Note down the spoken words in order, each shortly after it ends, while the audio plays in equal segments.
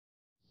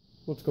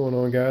What's going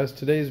on, guys?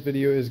 Today's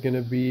video is going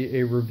to be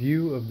a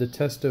review of the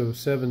Testo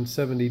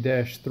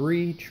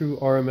 770-3 True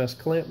RMS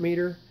Clamp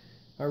Meter.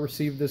 I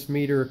received this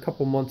meter a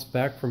couple months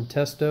back from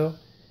Testo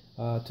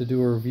to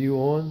do a review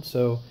on.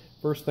 So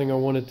first thing I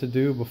wanted to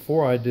do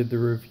before I did the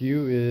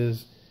review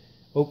is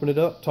open it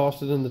up,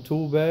 toss it in the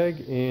tool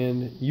bag,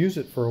 and use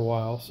it for a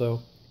while.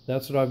 So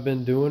that's what I've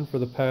been doing for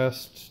the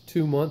past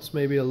 2 months,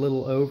 maybe a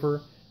little over.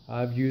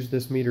 I've used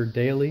this meter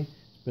daily.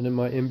 It's been in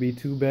my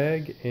MB2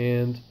 bag,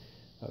 and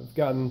I've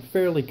gotten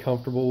fairly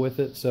comfortable with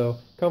it, so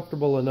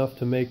comfortable enough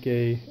to make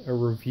a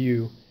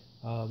review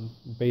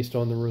based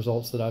on the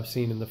results that I've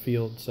seen in the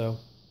field. So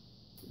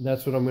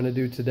that's what I'm going to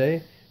do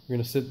today. We're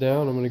going to sit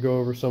down, I'm going to go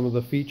over some of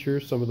the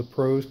features, some of the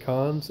pros,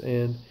 cons,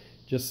 and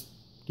just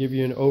give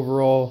you an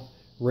overall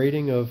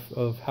rating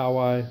of how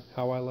I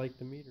like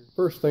the meter.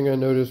 First thing I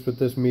noticed with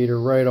this meter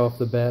right off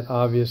the bat,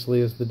 obviously,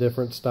 is the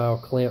different style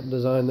clamp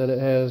design that it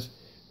has,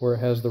 where it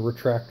has the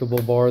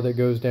retractable bar that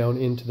goes down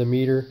into the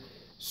meter.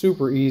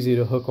 Super easy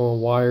to hook on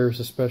wires,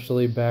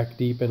 especially back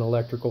deep in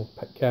electrical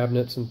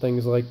cabinets and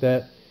things like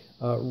that.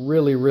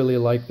 Really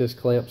like this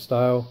clamp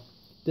style.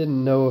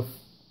 Didn't know if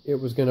it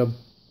was going to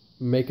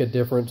make a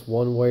difference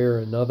one way or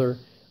another,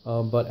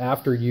 but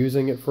after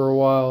using it for a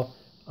while,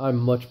 I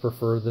much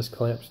prefer this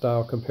clamp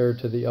style compared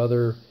to the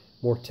other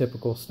more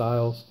typical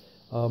styles.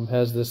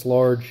 Has this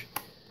large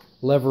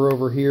lever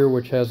over here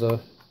which has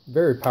a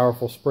very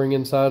powerful spring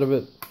inside of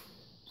it.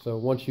 So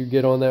once you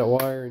get on that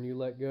wire and you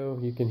let go,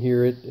 you can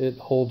hear it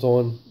holds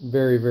on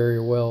very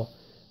well.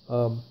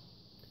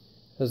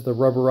 Has the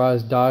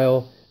rubberized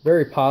dial,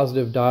 very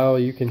positive dial.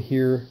 You can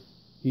hear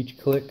each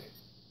click.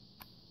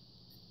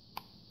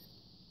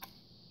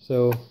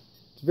 So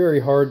it's very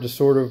hard to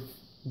sort of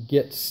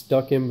get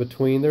stuck in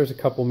between. There's a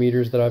couple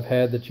meters that I've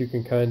had that you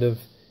can kind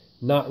of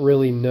not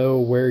really know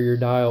where your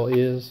dial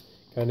is,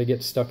 kind of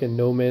get stuck in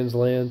no man's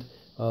land.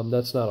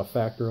 That's not a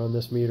factor on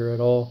this meter at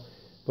all.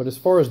 But as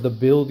far as the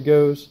build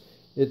goes,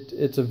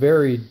 it's a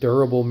very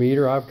durable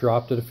meter. I've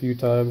dropped it a few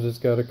times. It's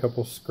got a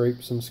couple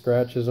scrapes and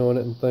scratches on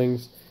it and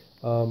things,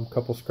 a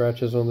couple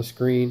scratches on the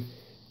screen,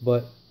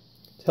 but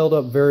it's held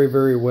up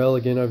very well.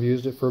 Again, I've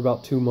used it for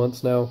about 2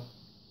 months now,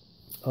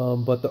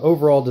 but the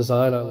overall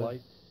design I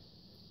like.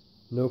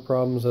 No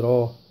problems at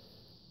all.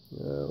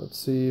 Let's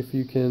see if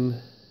we can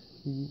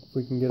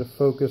get a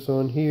focus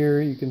on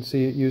here. You can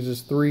see it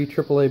uses 3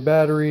 AAA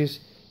batteries.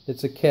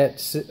 It's a Cat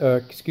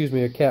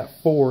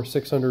 4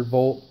 600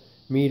 volt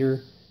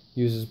meter.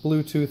 Uses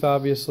Bluetooth,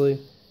 obviously,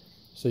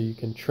 so you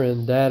can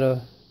trend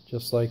data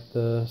just like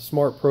the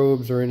smart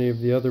probes or any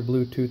of the other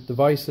Bluetooth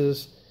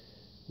devices.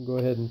 Go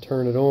ahead and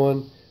turn it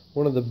on.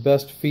 One of the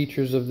best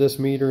features of this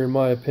meter, in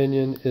my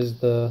opinion, is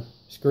the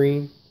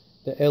screen,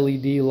 the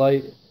LED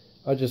light.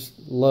 I just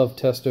love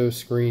Testo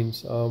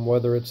screens,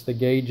 whether it's the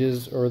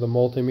gauges or the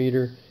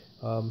multimeter.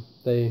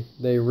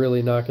 They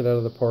really knock it out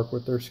of the park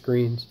with their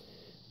screens.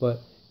 But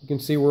you can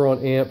see we're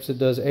on amps. It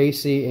does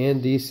AC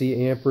and DC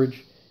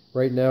amperage.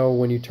 Right now,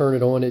 when you turn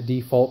it on, it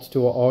defaults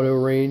to an auto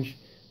range.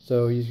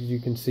 So you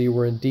can see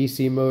we're in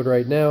DC mode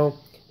right now.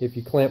 If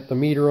you clamp the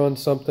meter on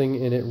something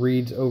and it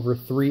reads over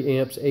 3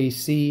 amps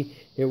AC,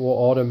 it will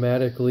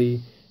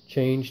automatically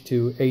change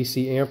to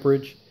AC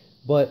amperage.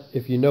 But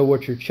if you know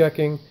what you're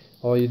checking,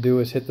 all you do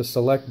is hit the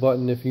select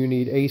button if you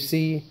need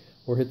AC,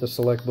 or hit the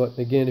select button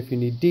again if you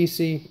need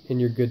DC, and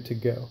you're good to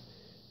go.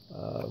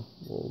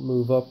 We'll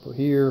move up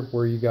here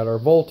where you got our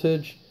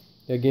voltage.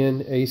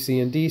 Again, AC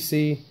and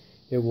DC.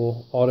 It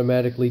will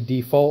automatically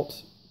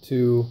default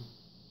to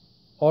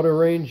auto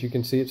range. You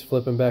can see it's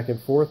flipping back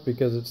and forth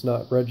because it's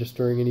not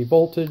registering any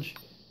voltage.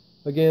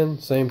 Again,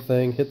 same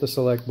thing. Hit the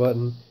select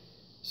button.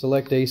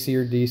 Select AC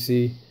or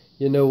DC.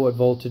 You know what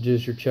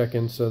voltages you're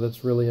checking, so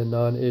that's really a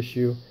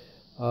non-issue.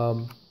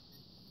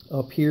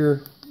 Up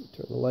here,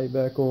 turn the light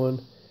back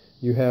on.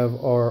 You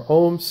have our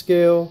ohm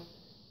scale.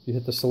 You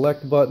hit the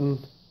select button.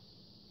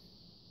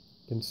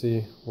 You can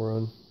see we're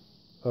on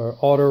our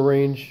auto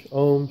range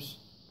ohms.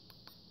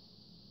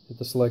 Hit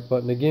the select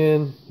button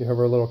again. You have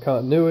our little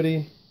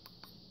continuity.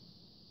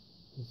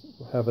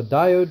 We'll have a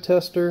diode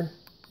tester.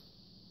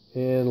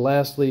 And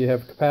lastly, you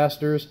have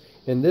capacitors.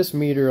 And this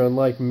meter,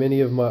 unlike many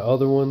of my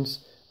other ones,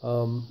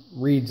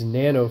 reads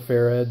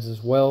nanofarads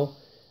as well.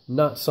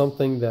 Not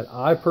something that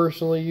I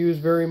personally use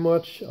very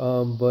much,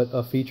 but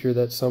a feature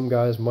that some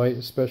guys might,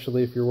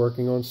 especially if you're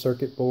working on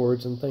circuit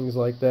boards and things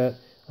like that,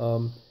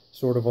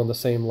 sort of on the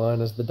same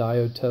line as the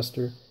diode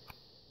tester.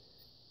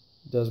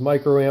 It does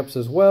microamps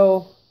as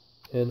well,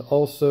 and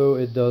also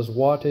it does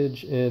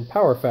wattage and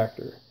power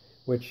factor,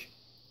 which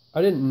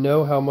I didn't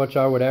know how much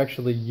I would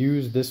actually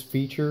use this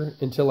feature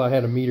until I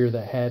had a meter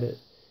that had it.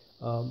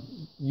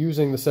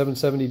 Using the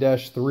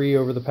 770-3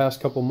 over the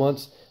past couple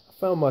months, I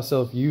found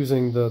myself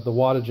using the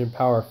wattage and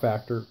power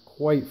factor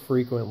quite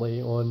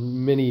frequently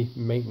on many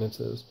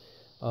maintenances.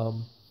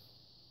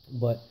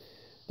 But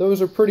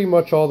those are pretty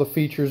much all the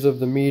features of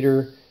the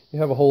meter. You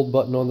have a hold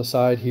button on the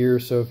side here,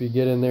 so if you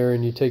get in there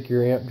and you take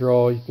your amp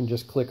draw, you can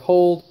just click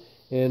hold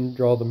and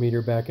draw the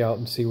meter back out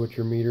and see what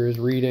your meter is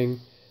reading.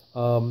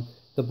 The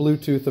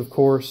Bluetooth, of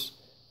course,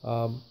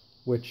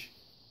 which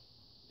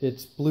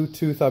It's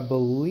Bluetooth, I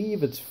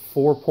believe it's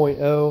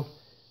 4.0.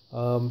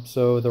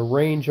 So the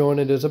range on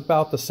it is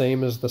about the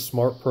same as the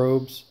smart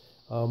probes,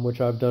 which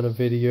I've done a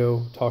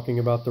video talking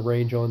about the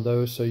range on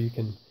those, so you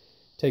can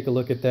take a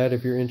look at that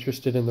if you're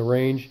interested in the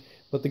range.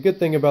 But the good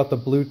thing about the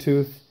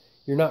Bluetooth,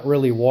 you're not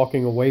really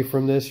walking away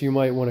from this. You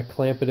might want to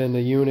clamp it in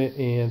the unit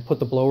and put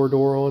the blower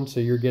door on so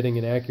you're getting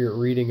an accurate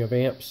reading of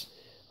amps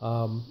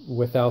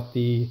without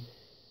the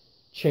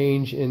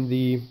change in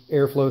the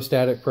airflow,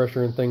 static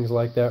pressure, and things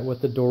like that with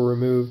the door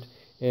removed.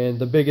 And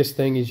the biggest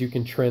thing is you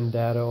can trend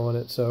data on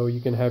it. So you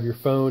can have your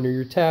phone or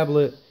your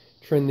tablet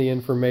trend the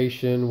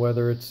information,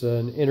 whether it's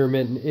an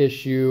intermittent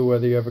issue,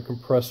 whether you have a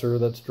compressor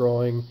that's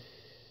drawing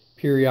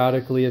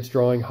periodically, it's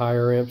drawing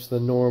higher amps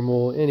than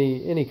normal,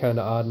 any kind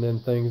of odd and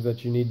end things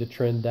that you need to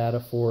trend data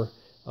for,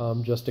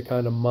 just to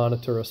kind of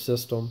monitor a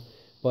system.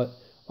 But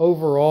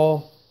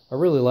overall, I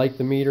really like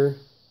the meter.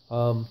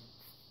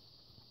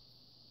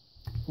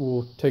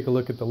 We'll take a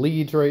look at the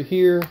leads right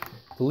here.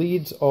 The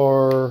leads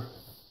are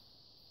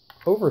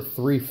over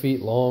 3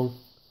 feet long.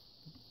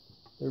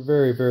 They're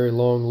very, very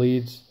long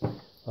leads.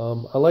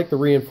 I like the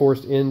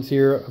reinforced ends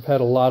here. I've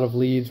had a lot of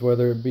leads,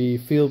 whether it be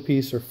field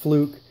piece or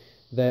fluke,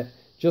 that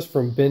just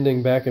from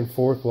bending back and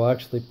forth will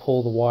actually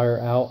pull the wire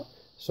out.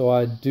 So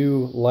I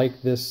do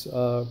like this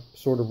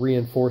sort of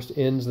reinforced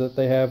ends that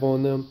they have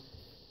on them.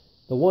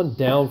 The one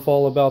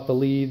downfall about the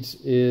leads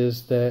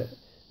is that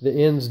the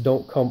ends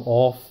don't come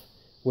off,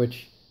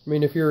 which, I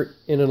mean, if you're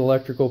in an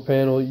electrical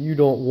panel, you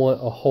don't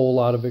want a whole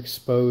lot of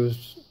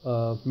exposed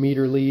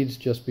meter leads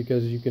just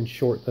because you can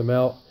short them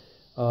out.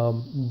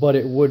 But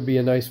it would be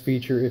a nice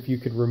feature if you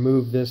could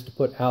remove this to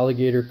put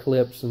alligator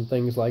clips and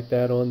things like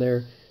that on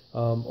there.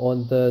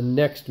 On the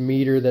next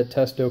meter that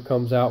Testo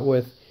comes out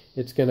with,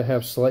 it's going to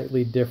have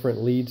slightly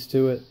different leads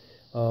to it.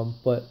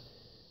 But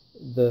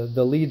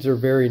the leads are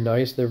very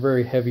nice. They're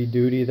very heavy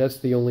duty. That's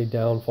the only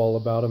downfall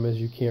about them, is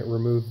you can't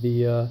remove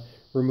the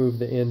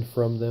end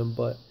from them.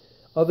 But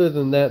other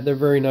than that, they're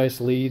very nice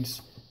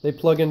leads. They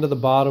plug into the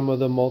bottom of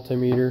the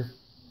multimeter.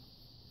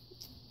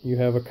 You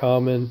have a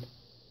common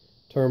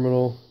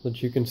terminal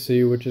that you can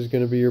see, which is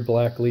going to be your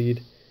black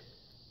lead.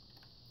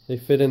 They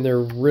fit in there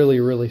really,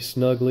 really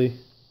snugly.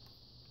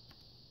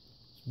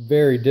 It's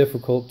very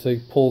difficult to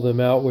pull them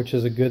out, which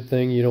is a good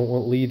thing. You don't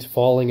want leads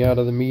falling out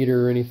of the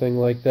meter or anything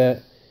like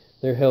that.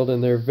 They're held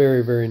in there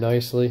very, very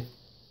nicely.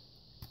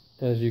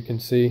 As you can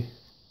see,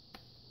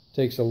 it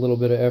takes a little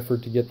bit of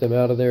effort to get them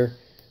out of there,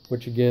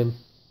 which again,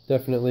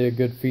 definitely a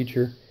good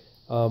feature.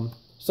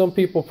 Some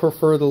people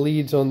prefer the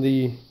leads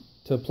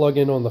to plug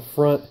in on the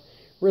front.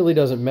 Really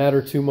doesn't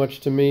matter too much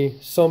to me.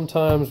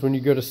 Sometimes when you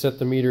go to set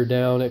the meter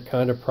down, it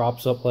kind of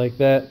props up like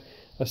that.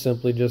 I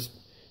simply just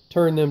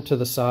turn them to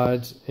the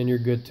sides and you're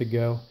good to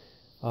go.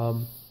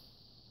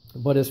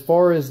 But as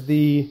far as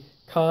the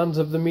cons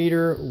of the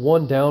meter,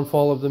 one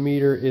downfall of the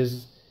meter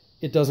is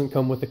it doesn't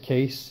come with a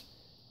case.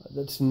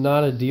 That's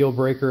not a deal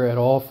breaker at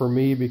all for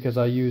me, because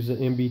I use an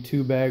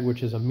MB2 bag,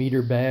 which is a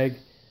meter bag.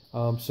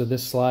 So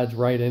this slides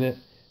right in it.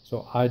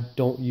 So I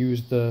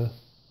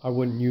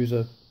wouldn't use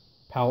a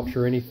pouch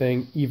or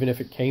anything, even if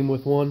it came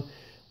with one,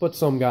 but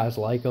some guys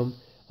like them.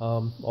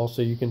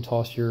 Also, you can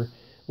toss your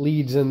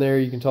leads in there,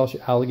 you can toss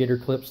your alligator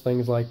clips,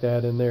 things like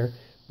that in there.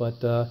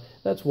 But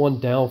that's one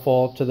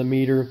downfall to the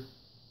meter.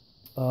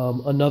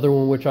 Another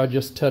one, which I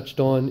just touched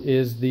on,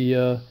 is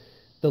the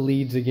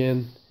leads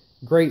again.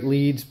 Great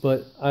leads,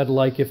 but I'd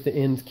like if the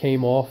ends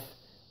came off,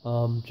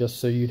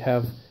 just so you'd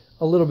have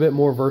a little bit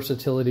more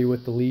versatility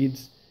with the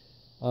leads.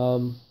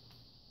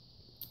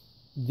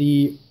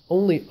 The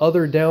only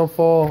other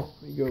downfall,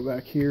 let me go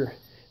back here,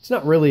 it's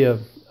not really a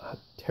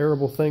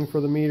terrible thing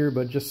for the meter,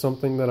 but just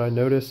something that I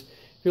noticed.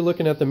 If you're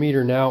looking at the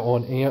meter now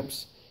on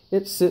amps,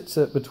 it sits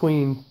at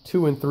between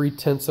 2 and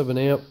 3/10 of an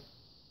amp,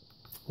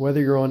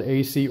 whether you're on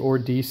AC or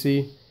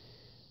DC.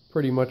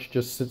 Pretty much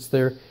just sits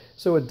there,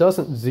 so it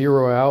doesn't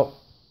zero out.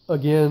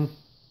 Again,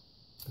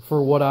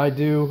 for what I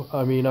do,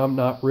 I mean, I'm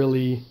not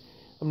really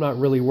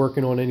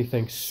working on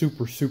anything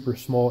super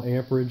small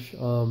amperage.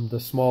 The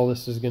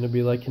smallest is going to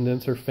be like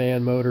condenser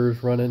fan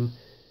motors running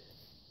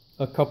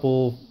a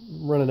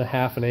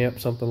half an amp,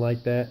 something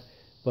like that.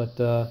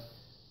 But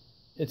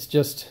it's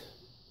just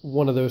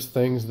one of those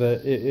things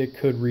that it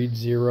could read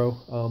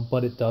zero,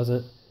 but it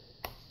doesn't.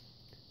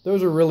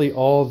 Those are really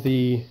all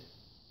the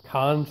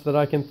cons that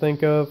I can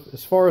think of.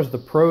 As far as the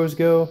pros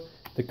go,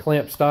 the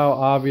clamp style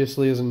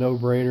obviously is a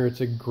no-brainer.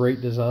 It's a great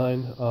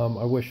design.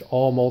 I wish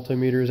all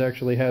multimeters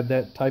actually had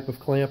that type of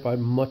clamp. I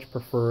much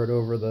prefer it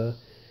over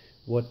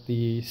what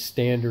the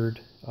standard,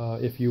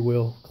 if you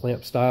will,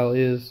 clamp style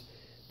is.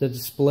 The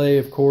display,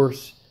 of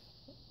course,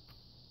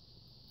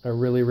 I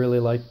really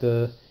like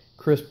the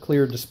crisp,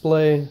 clear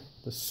display,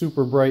 the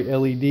super bright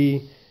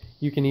LED.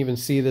 You can even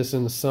see this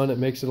in the sun. It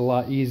makes it a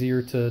lot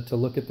easier to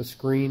look at the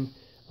screen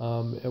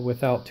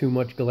without too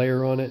much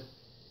glare on it.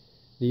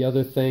 The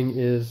other thing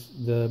is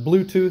the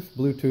Bluetooth.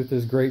 Bluetooth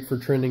is great for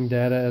trending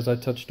data, as I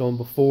touched on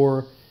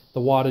before. The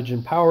wattage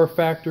and power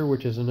factor,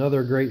 which is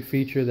another great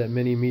feature that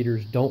many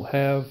meters don't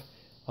have.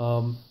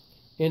 And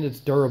and it's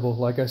durable.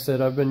 Like I said,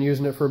 I've been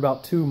using it for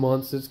about 2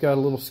 months. It's got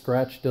a little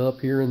scratched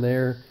up here and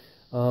there,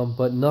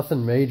 but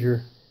nothing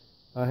major.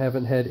 I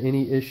haven't had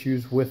any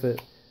issues with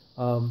it.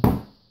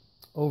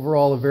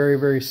 Overall, a very,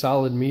 very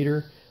solid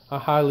meter. I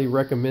highly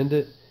recommend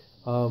it.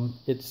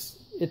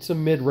 It's a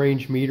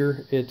mid-range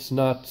meter. It's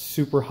not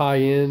super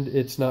high-end.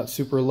 It's not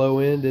super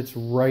low-end. It's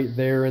right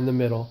there in the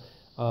middle,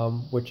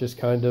 which is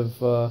kind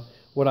of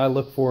what I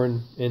look for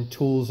in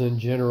tools in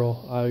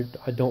general.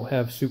 I don't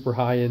have super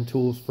high-end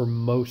tools for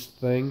most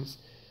things,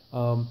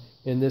 and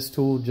this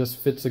tool just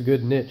fits a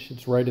good niche.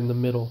 It's right in the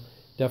middle.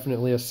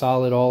 Definitely a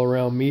solid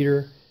all-around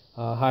meter.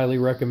 Highly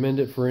recommend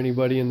it for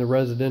anybody in the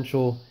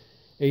residential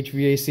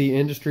HVAC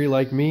industry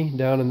like me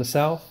down in the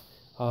South.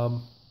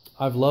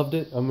 I've loved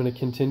it. I'm going to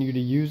continue to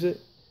use it.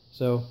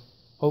 So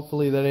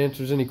hopefully that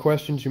answers any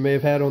questions you may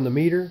have had on the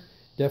meter.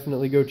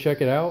 Definitely go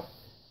check it out.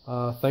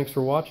 Thanks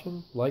for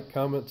watching. Like,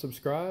 comment,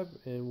 subscribe,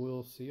 and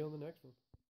we'll see you on the next one.